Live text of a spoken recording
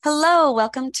Hello,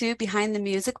 welcome to Behind the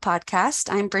Music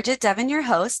podcast. I'm Bridget Devon, your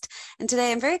host, and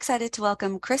today I'm very excited to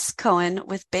welcome Cris Cohen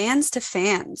with Bands to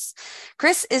Fans.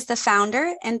 Cris is the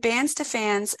founder, and Bands to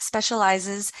Fans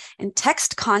specializes in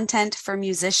text content for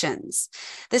musicians.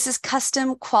 This is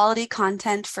custom quality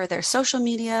content for their social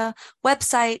media,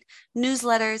 website,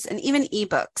 newsletters, and even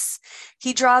ebooks.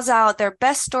 He draws out their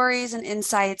best stories and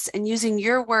insights, and using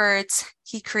your words,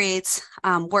 he creates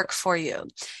work for you.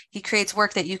 He creates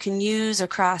work that you can use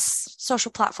across social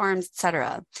platforms,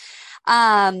 etc.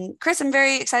 Cris, I'm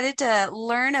very excited to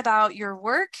learn about your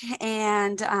work,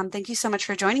 and thank you so much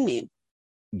for joining me.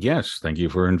 Yes, thank you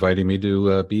for inviting me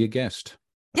to be a guest.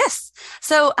 Yes.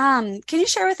 So, can you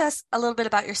share with us a little bit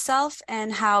about yourself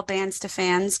and how Bands to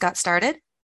Fans got started?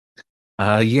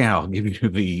 Yeah, I'll give you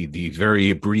the very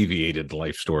abbreviated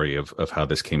life story of how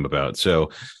this came about.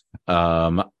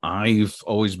 I've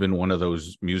always been one of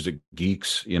those music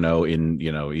geeks, even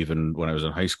when I was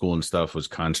in high school and stuff, was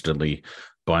constantly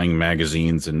buying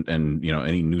magazines and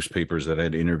any newspapers that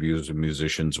had interviews with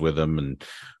musicians with them and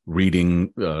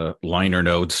reading liner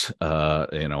notes.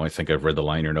 I think I've read the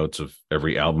liner notes of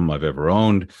every album I've ever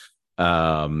owned.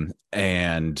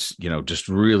 And just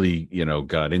really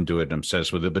got into it and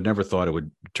obsessed with it, but never thought it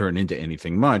would turn into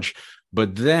anything much.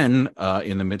 But then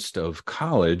in the midst of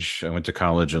college, I went to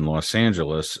college in Los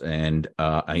Angeles, and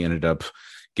I ended up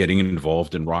getting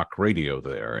involved in rock radio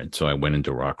there. And so I went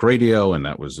into rock radio, and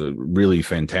that was a really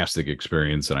fantastic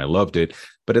experience, and I loved it.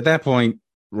 But at that point,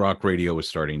 rock radio was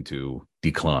starting to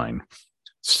decline.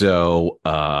 So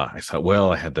I thought,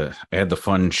 well, I had the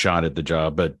fun shot at the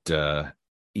job, but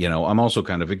I'm also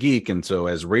kind of a geek. And so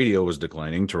as radio was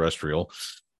declining, terrestrial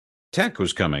tech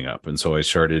was coming up. And so I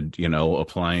started,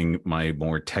 applying my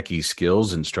more techie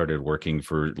skills and started working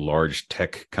for large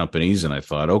tech companies. And I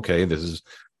thought, okay, this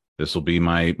will be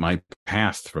my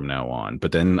path from now on.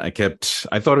 But then I thought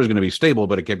it was going to be stable,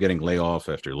 but it kept getting layoff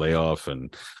after layoff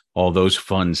and all those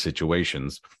fun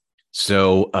situations.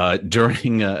 So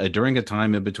during a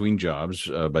time in between jobs,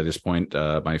 by this point,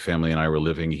 my family and I were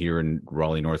living here in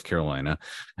Raleigh, North Carolina,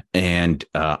 and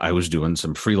I was doing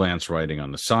some freelance writing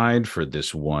on the side for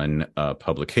this one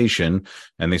publication.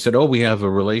 And they said, "Oh, we have a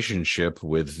relationship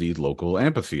with the local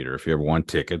amphitheater. If you ever want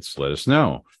tickets, let us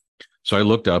know." So I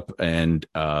looked up, and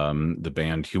the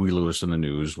band Huey Lewis and the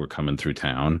News were coming through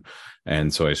town.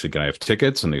 And so I said, "Can I have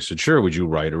tickets?" And they said, "Sure. Would you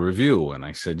write a review?" And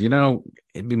I said,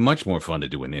 it'd be much more fun to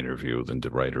do an interview than to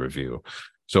write a review.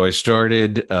 So I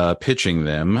started pitching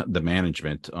them, the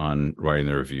management, on writing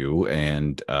the review.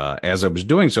 And as I was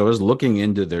doing so, I was looking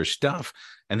into their stuff,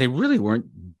 and they really weren't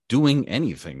doing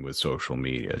anything with social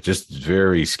media, just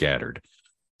very scattered.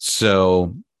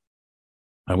 So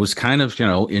I was kind of,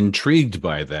 intrigued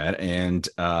by that. And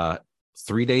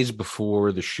 3 days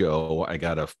before the show, I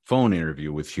got a phone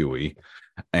interview with Huey,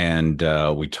 and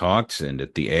we talked. And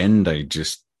at the end, I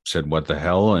just said, "What the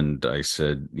hell?" And I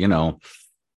said,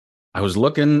 I was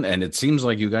looking, and it seems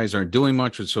like you guys aren't doing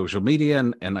much with social media,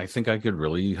 and I think I could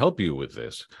really help you with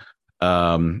this.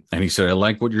 And he said, "I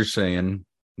like what you're saying."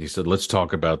 He said, "Let's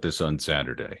talk about this on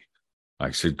Saturday." I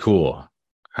said, "Cool.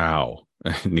 How?"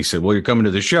 And he said, "Well, you're coming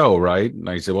to the show, right?" And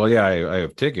I said, "Well, yeah, I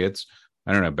have tickets.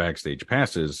 I don't have backstage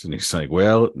passes." And he's like,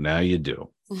 "Well, now you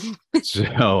do."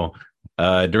 So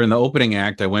during the opening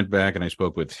act, I went back and I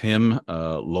spoke with him,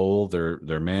 Lowell,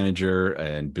 their manager,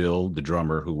 and Bill, the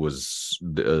drummer, who was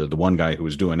the one guy who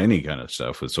was doing any kind of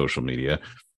stuff with social media.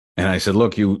 And I said,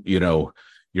 "Look,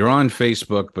 you're on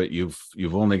Facebook, but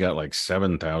you've only got like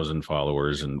 7,000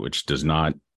 followers, and which does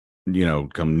not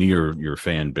come near your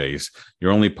fan base.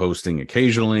 You're only posting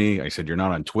occasionally." I said, "You're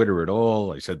not on Twitter at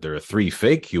all." I said, "There are 3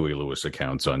 fake Huey Lewis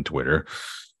accounts on Twitter."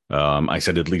 I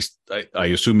said, "At least I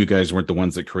assume you guys weren't the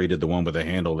ones that created the one with a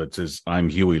handle that says 'I'm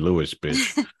Huey Lewis,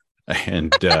 bitch.'"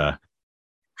 and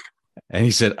and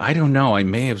he said, "I don't know. I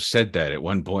may have said that at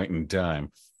one point in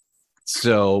time."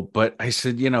 So, but I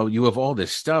said, "You have all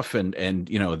this stuff, and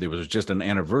there was just an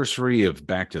anniversary of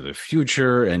Back to the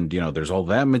Future, and there's all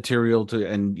that material to,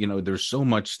 and there's so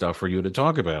much stuff for you to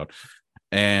talk about."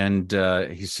 And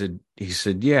he said,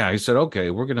 "Yeah." I said, "Okay,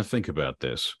 we're going to think about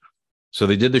this." So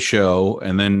they did the show,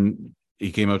 and then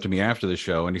he came up to me after the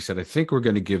show, and he said, "I think we're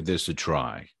going to give this a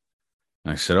try."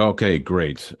 I said, "Okay,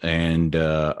 great." And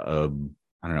I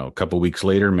don't know, a couple of weeks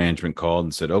later, management called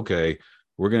and said, "Okay,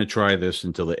 we're going to try this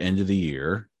until the end of the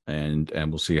year, and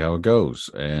we'll see how it goes."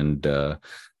 And that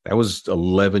was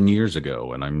 11 years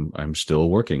ago, and I'm still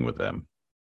working with them.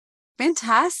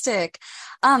 Fantastic.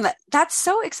 That's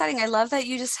so exciting. I love that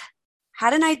you just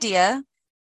had an idea,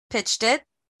 pitched it,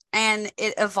 and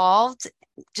it evolved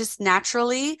just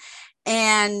naturally.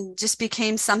 and just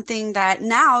became something that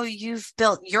now you've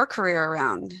built your career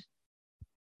around.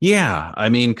 Yeah, I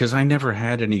mean, because I never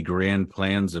had any grand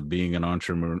plans of being an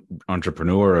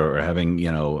entrepreneur or having,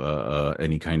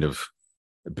 any kind of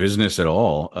business at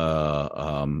all.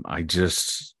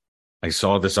 I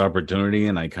saw this opportunity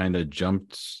and I kind of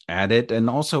jumped at it. And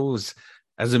also, was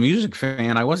as a music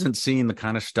fan, I wasn't seeing the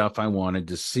kind of stuff I wanted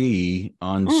to see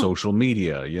on Mm, social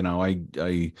media.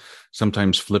 I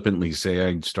sometimes flippantly say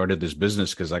I started this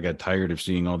business because I got tired of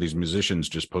seeing all these musicians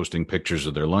just posting pictures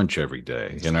of their lunch every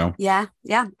day. yeah,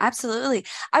 yeah, absolutely.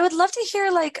 I would love to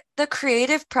hear like the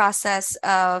creative process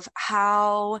of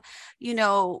how,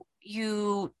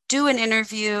 you do an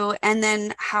interview and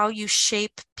then how you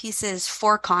shape pieces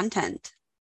for content.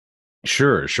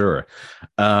 Sure, sure.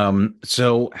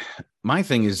 So my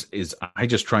thing is I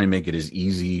just try and make it as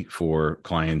easy for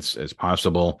clients as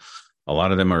possible. A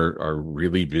lot of them are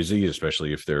really busy,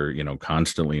 especially if they're,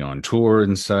 constantly on tour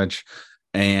and such.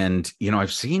 And,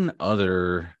 I've seen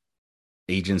other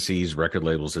agencies, record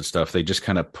labels and stuff, they just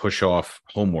kind of push off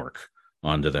homework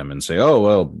onto them and say, oh,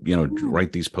 well, Mm,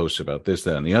 write these posts about this,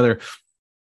 that, and the other.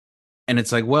 And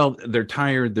it's like, well, they're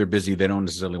tired, they're busy, they don't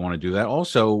necessarily want to do that.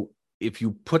 Also, if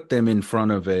you put them in front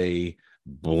of a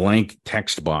blank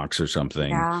text box or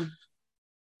something, yeah.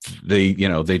 they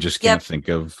just can't Yep. think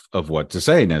of what to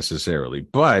say necessarily.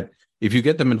 But if you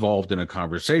get them involved in a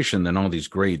conversation, then all these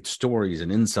great stories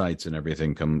and insights and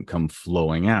everything come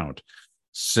flowing out.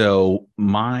 So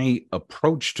my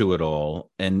approach to it all,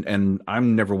 and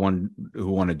I'm never one who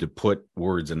wanted to put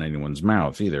words in anyone's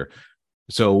mouth either.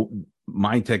 So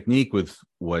my technique with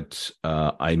what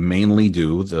I mainly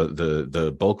do,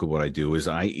 the bulk of what I do is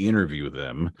I interview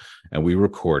them and we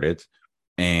record it,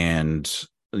 and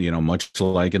much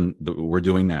like we're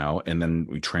doing now, and then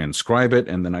we transcribe it,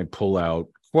 and then I pull out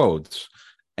quotes,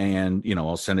 and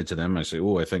I'll send it to them. I say,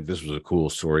 oh, I think this was a cool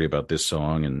story about this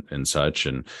song and such,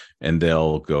 and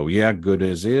they'll go, yeah, good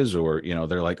as is, or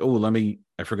they're like, oh,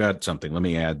 I forgot something, let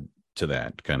me add to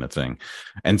that kind of thing.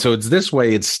 And so it's this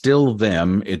way, it's still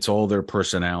them, it's all their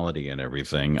personality and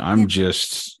everything. Yeah. I'm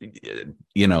just,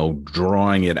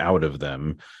 drawing it out of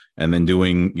them and then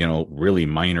doing, really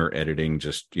minor editing,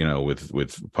 just,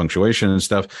 with punctuation and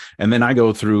stuff. And then I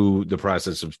go through the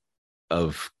process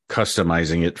of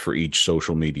customizing it for each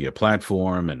social media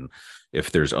platform. And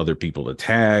if there's other people to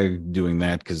tag, doing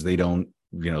that, because they don't,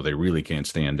 they really can't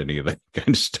stand any of that kind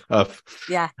of stuff.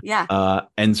 Yeah. Yeah.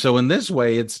 And so in this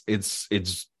way,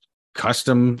 it's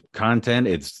custom content.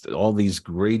 It's all these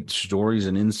great stories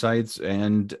and insights,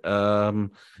 and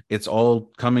it's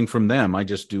all coming from them. I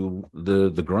just do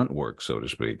the grunt work, so to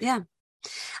speak. Yeah.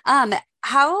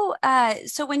 How,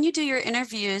 so when you do your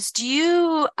interviews, do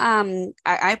you,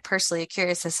 I personally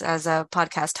curious as a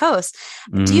podcast host,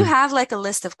 do you Mhm. have like a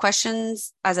list of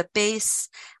questions as a base,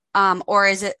 or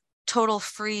is it total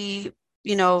free,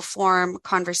 form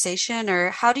conversation,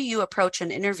 or how do you approach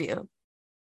an interview?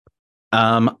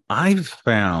 I've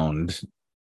found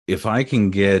if I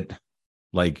can get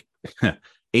like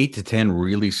 8 to 10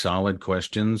 really solid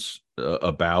questions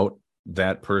about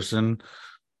that person,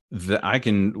 that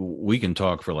we can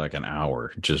talk for like an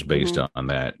hour just based Hmm. on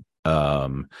that.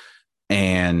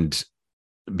 And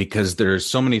because there's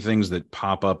so many things that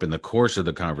pop up in the course of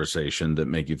the conversation that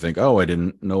make you think, oh, I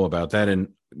didn't know about that. And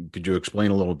could you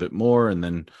explain a little bit more? And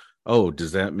then, oh,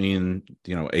 does that mean,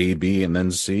 A, B, and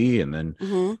then C? And then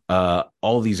Hmm.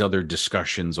 all these other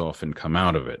discussions often come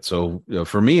out of it. So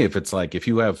for me, if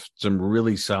you have some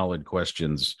really solid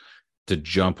questions to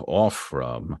jump off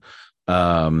from,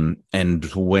 and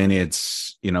when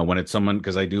it's someone,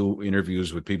 because I do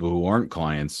interviews with people who aren't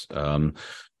clients,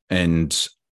 and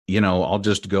I'll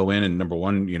just go in, and number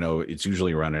one, it's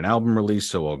usually around an album release,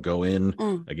 so I'll go in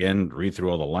Mm. again, read through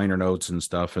all the liner notes and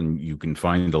stuff, and you can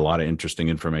find a lot of interesting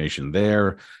information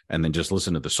there, and then just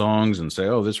listen to the songs and say,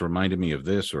 oh, this reminded me of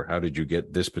this, or how did you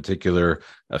get this particular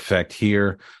effect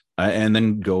here? And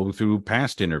then go through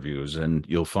past interviews, and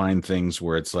you'll find things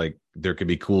where it's like there could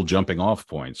be cool jumping off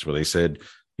points where they said,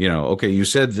 okay, you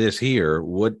said this here,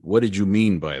 what did you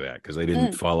mean by that, because they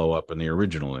didn't Mm. follow up in the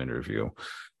original interview,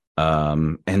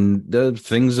 and the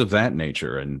things of that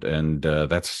nature, and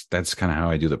that's kind of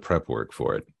how I do the prep work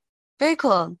for it. Very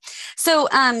cool. So,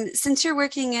 since you're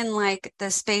working in like the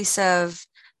space of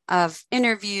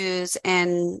interviews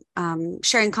and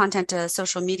sharing content to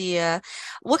social media,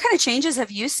 what kind of changes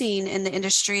have you seen in the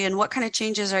industry, and what kind of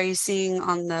changes are you seeing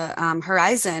on the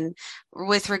horizon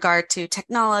with regard to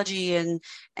technology and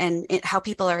how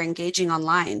people are engaging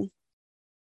online?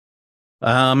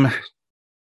 um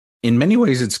in many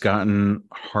ways it's gotten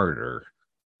harder,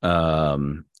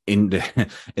 in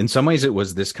in some ways it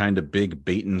was this kind of big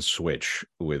bait and switch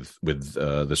with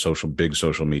the big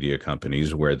social media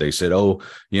companies, where they said, oh,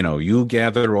 you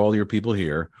gather all your people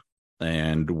here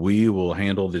and we will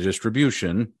handle the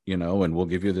distribution, and we'll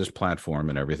give you this platform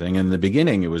and everything. In the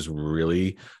beginning, it was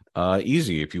really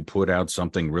easy. If you put out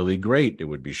something really great, it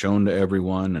would be shown to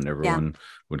everyone and Yeah. everyone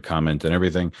would comment and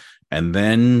everything. And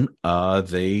then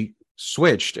they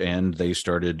switched and they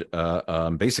started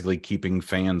basically keeping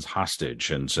fans hostage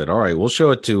and said, all right, we'll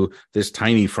show it to this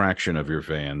tiny fraction of your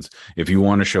fans. If you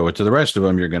want to show it to the rest of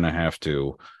them, you're going to have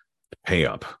to pay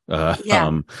up.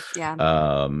 Yeah.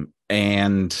 Yeah.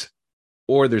 And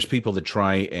or there's people that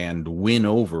try and win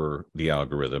over the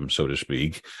algorithm, so to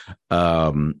speak,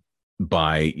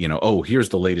 by, oh, here's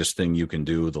the latest thing you can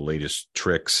do, the latest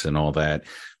tricks and all that.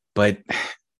 But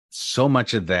so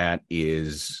much of that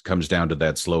comes down to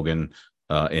that slogan,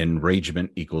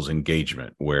 enragement equals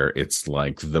engagement, where it's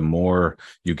like the more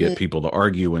you get people to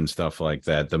argue and stuff like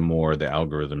that, the more the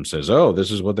algorithm says, oh,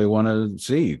 this is what they want to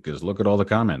see because look at all the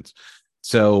comments.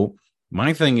 So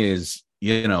my thing is,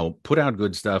 put out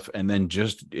good stuff and then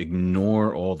just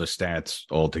ignore all the stats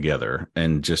altogether,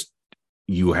 and just,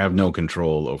 you have no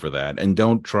control over that, and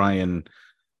don't try and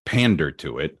pander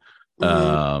to it.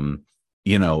 Mm-hmm.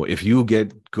 If you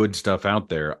get good stuff out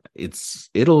there,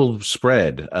 it'll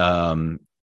spread. And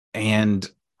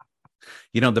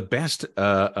the best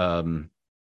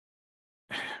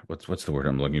what's the word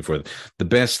I'm looking for? The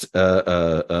best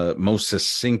most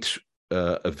succinct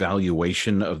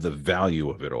evaluation of the value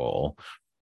of it all,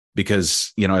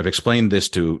 because I've explained this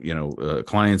to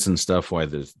clients and stuff, why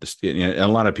a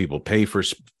lot of people pay for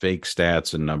fake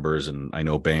stats and numbers, and I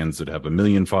know bands that have 1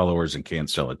 million followers and can't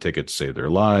sell a ticket to save their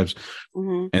lives.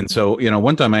 Mm-hmm. And so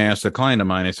one time I asked a client of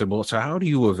mine, I said, well, so how do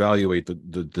you evaluate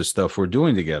the stuff we're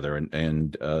doing together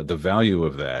and the value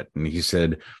of that? And he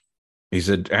said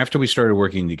after we started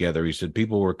working together, he said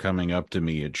people were coming up to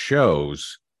me at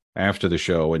shows after the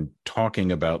show and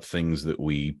talking about things that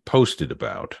we posted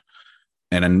about.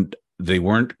 And they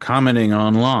weren't commenting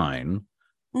online,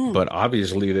 Mm. but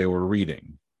obviously they were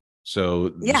reading. So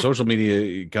the Yeah. social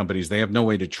media companies, they have no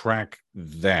way to track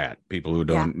that, people who Yeah.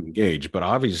 don't engage, but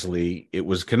obviously it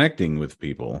was connecting with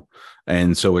people.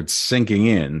 And so it's sinking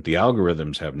in. The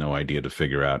algorithms have no idea to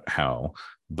figure out how,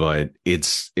 but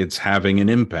it's having an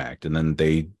impact. And then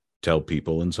they tell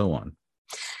people and so on.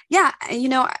 Yeah.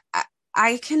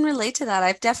 I can relate to that.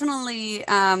 I've definitely,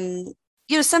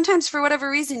 sometimes for whatever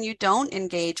reason you don't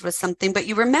engage with something, but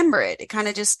you remember it. It kind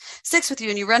of just sticks with you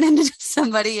and you run into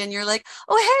somebody and you're like,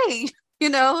 oh, hey, you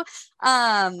know.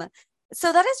 Um,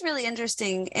 so that is really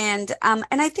interesting. And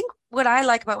I think what I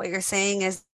like about what you're saying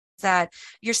is that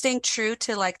you're staying true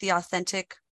to like the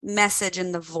authentic message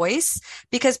and the voice,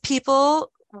 because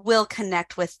people will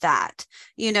connect with that,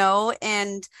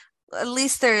 and at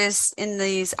least there is in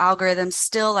these algorithms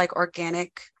still like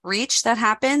organic reach that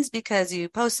happens because you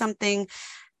post something,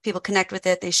 people connect with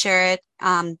it, they share it.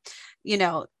 You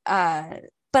know,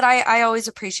 but I always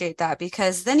appreciate that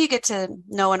because then you get to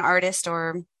know an artist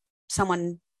or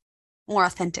someone more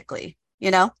authentically,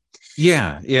 you know?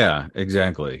 Yeah,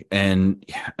 exactly. And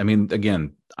I mean,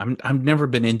 again, I've never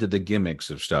been into the gimmicks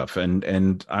of stuff,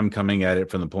 and I'm coming at it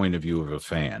from the point of view of a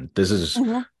fan.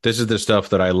 Mhm. This is the stuff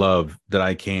that I love that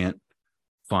I can't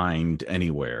find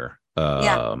anywhere.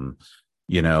 Yeah.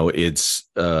 It's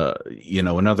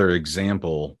another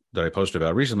example that I posted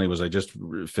about recently was I just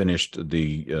finished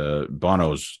the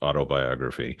Bono's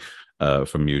autobiography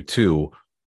from U2,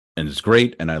 and it's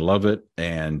great and I love it,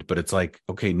 but it's like,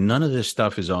 okay, none of this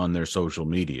stuff is on their social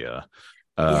media.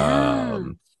 Yeah.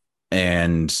 Um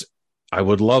and I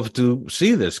would love to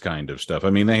see this kind of stuff. I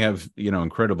mean, they have,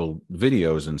 incredible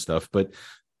videos and stuff, but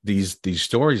these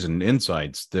stories and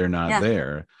insights, they're not Yeah.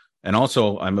 there. And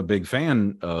also, I'm a big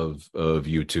fan of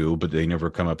U2, but they never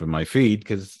come up in my feed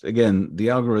because, again,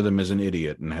 the algorithm is an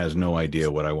idiot and has no idea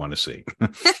what I want to see.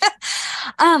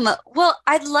 Well,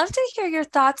 I'd love to hear your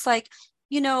thoughts, like,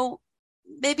 you know,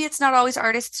 maybe it's not always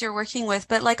artists you're working with,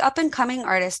 but like up and coming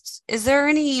artists, is there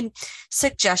any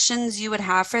suggestions you would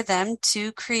have for them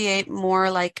to create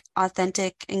more like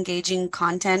authentic, engaging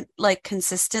content, like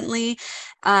consistently?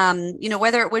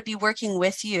 Whether it would be working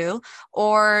with you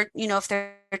or, if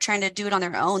they're trying to do it on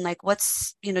their own, like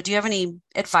do you have any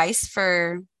advice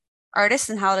for artists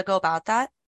and how to go about that?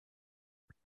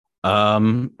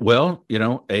 Well,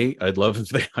 I'd love if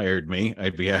they hired me.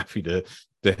 I'd be happy to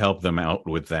help them out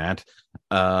with that.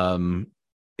 Um,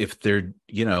 if they're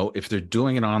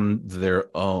doing it on their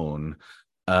own,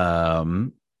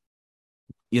 um,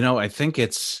 I think there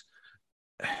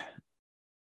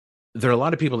are a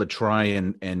lot of people that try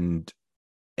and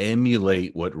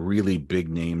emulate what really big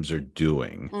names are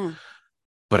doing, Mm.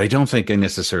 but I don't think I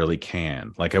necessarily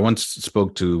can. Like I once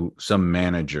spoke to some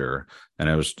manager, and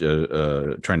I was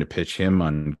trying to pitch him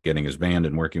on getting his band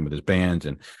and working with his band,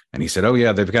 and he said, "Oh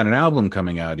yeah, they've got an album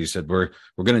coming out." He said, "We're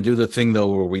going to do the thing though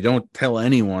where we don't tell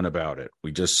anyone about it.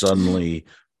 We just suddenly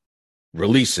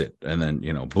release it, and then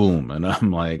boom." And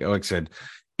I'm like, "Oh," I said,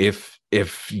 if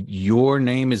your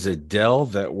name is Adele,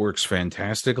 that works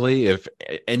fantastically. If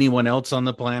anyone else on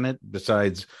the planet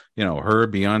besides her,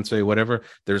 Beyonce, whatever,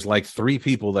 there's like three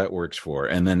people that works for,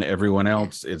 and then everyone Yeah.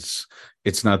 else, it's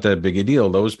not that big a deal.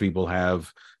 Those people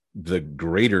have the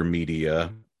greater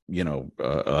media,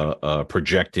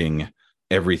 projecting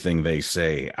everything they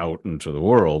say out into the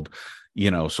world.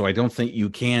 So I don't think you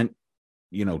can't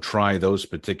try those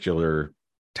particular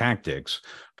tactics,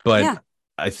 but Yeah.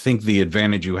 I think the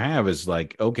advantage you have is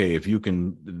like, okay, if you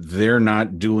can, they're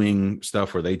not doing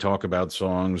stuff where they talk about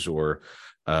songs or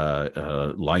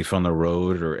life on the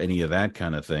road or any of that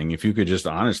kind of thing. If you could just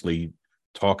honestly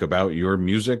talk about your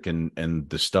music and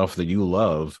the stuff that you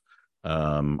love,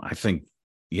 I think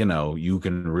you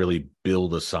can really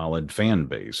build a solid fan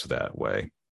base that way.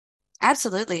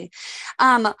 Absolutely.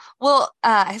 Well,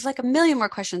 I have like a million more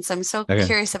questions, so I'm so Okay.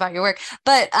 curious about your work.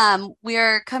 But we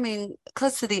are coming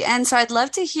close to the end, so I'd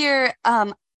love to hear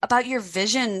about your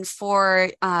vision for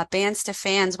Bands to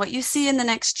Fans, what you see in the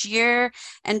next year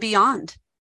and beyond.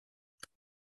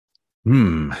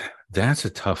 Hmm, that's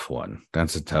a tough one.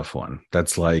 That's a tough one.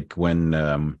 That's like when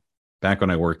back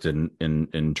when I worked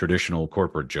in traditional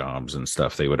corporate jobs and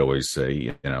stuff, they would always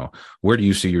say, where do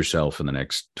you see yourself in the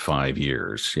next 5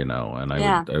 years? And I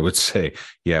Yeah. would I would say,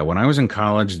 yeah, when I was in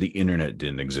college, the internet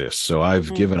didn't exist. So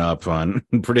I've Mm. given up on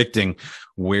predicting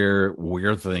where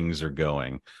things are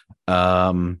going.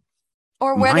 Um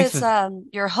Or what my is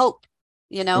your hope,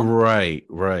 you know? right,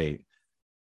 right.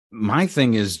 My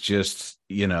thing is just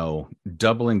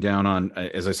doubling down on,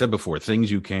 as I said before, things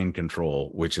you can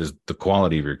control, which is the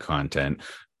quality of your content.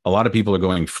 A lot of people are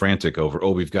going frantic over,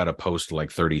 oh, we've got to post like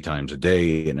 30 times a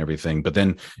day and everything, but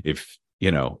then if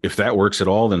that works at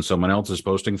all, then someone else is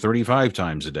posting 35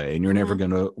 times a day and you're never Hmm.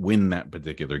 going to win that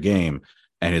particular game,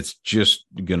 and it's just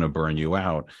going to burn you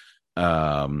out.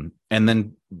 And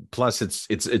then plus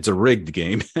it's a rigged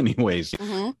game anyways.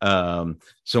 Hmm.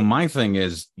 So my thing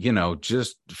is,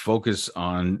 just focus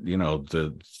on,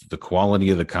 the quality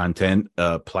of the content.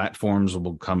 Platforms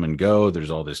will come and go.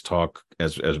 There's all this talk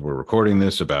as we're recording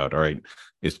this about, all right,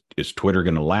 is Twitter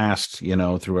going to last,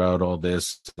 throughout all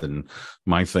this? And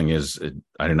my thing is,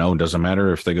 I don't know, it doesn't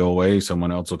matter if they go away,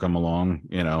 someone else will come along.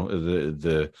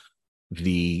 The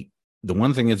the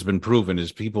one thing that's been proven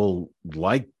is people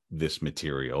like this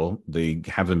material. They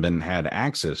haven't been had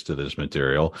access to this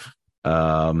material.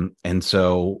 And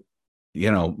so,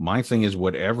 my thing is,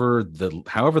 however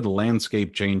the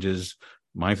landscape changes,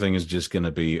 my thing is just going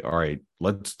to be, all right,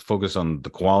 let's focus on the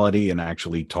quality and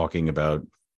actually talking about,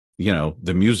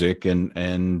 the music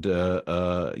and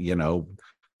the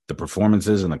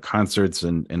performances and the concerts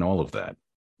and all of that.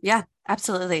 Yeah,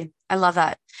 absolutely. I love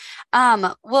that.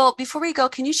 Well, before we go,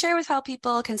 can you share with how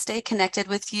people can stay connected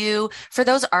with you for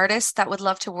those artists that would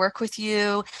love to work with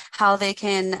you, how they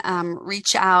can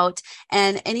reach out,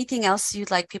 and anything else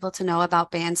you'd like people to know about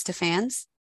Bands to Fans?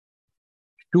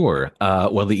 Sure.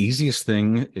 Well, the easiest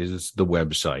thing is the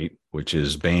website, which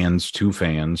is bands to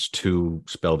fans, to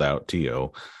spelled out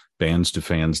TO,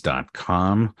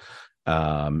 bandstofans.com.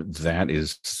 That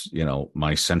is,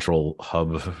 my central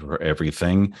hub for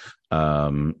everything.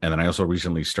 And then I also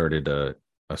recently started a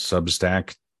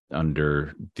Substack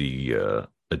under the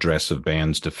address of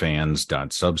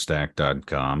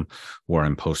bandstofans.substack.com, where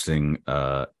I'm posting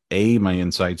my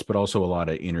insights, but also a lot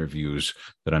of interviews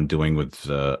that I'm doing with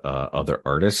other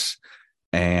artists.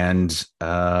 And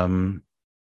I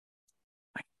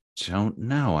don't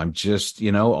know. I'm just,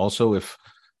 also if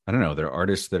I don't know, there are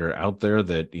artists that are out there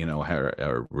that,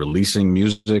 are releasing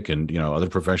music and, other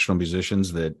professional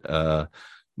musicians that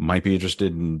might be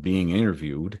interested in being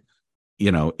interviewed,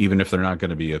 even if they're not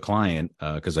going to be a client,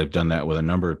 because I've done that with a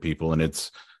number of people, and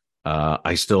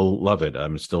I still love it.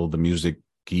 I'm still the music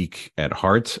geek at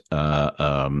heart.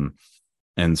 And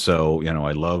so,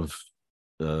 I love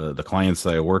the clients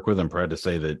that I work with. I'm proud to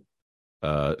say that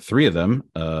three of them,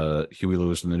 Huey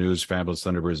Lewis and the News, Fabulous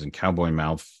Thunderbirds, and Cowboy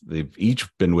Mouth, they've each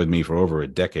been with me for over a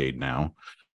decade now.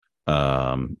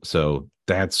 So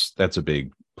that's a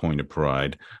big point of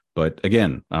pride. But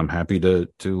again, I'm happy to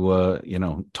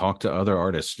talk to other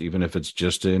artists, even if it's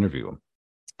just to interview them.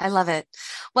 I love it.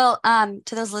 Well,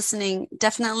 to those listening,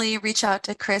 definitely reach out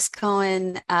to Cris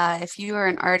Cohen if you are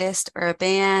an artist or a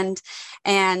band.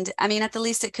 And I mean, at the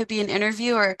least, it could be an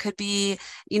interview or it could be,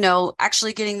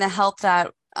 actually getting the help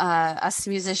that us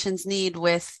musicians need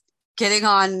with getting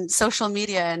on social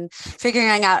media and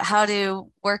figuring out how to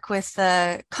work with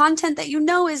the content that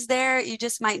is there. You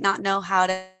just might not know how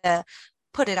to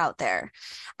put it out there.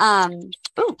 Um,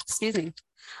 excuse me.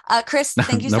 Cris,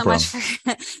 thank you No so much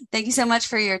problem. for thank you so much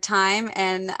for your time.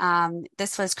 And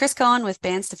this was Cris Cohen with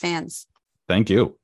Bands to Fans. Thank you.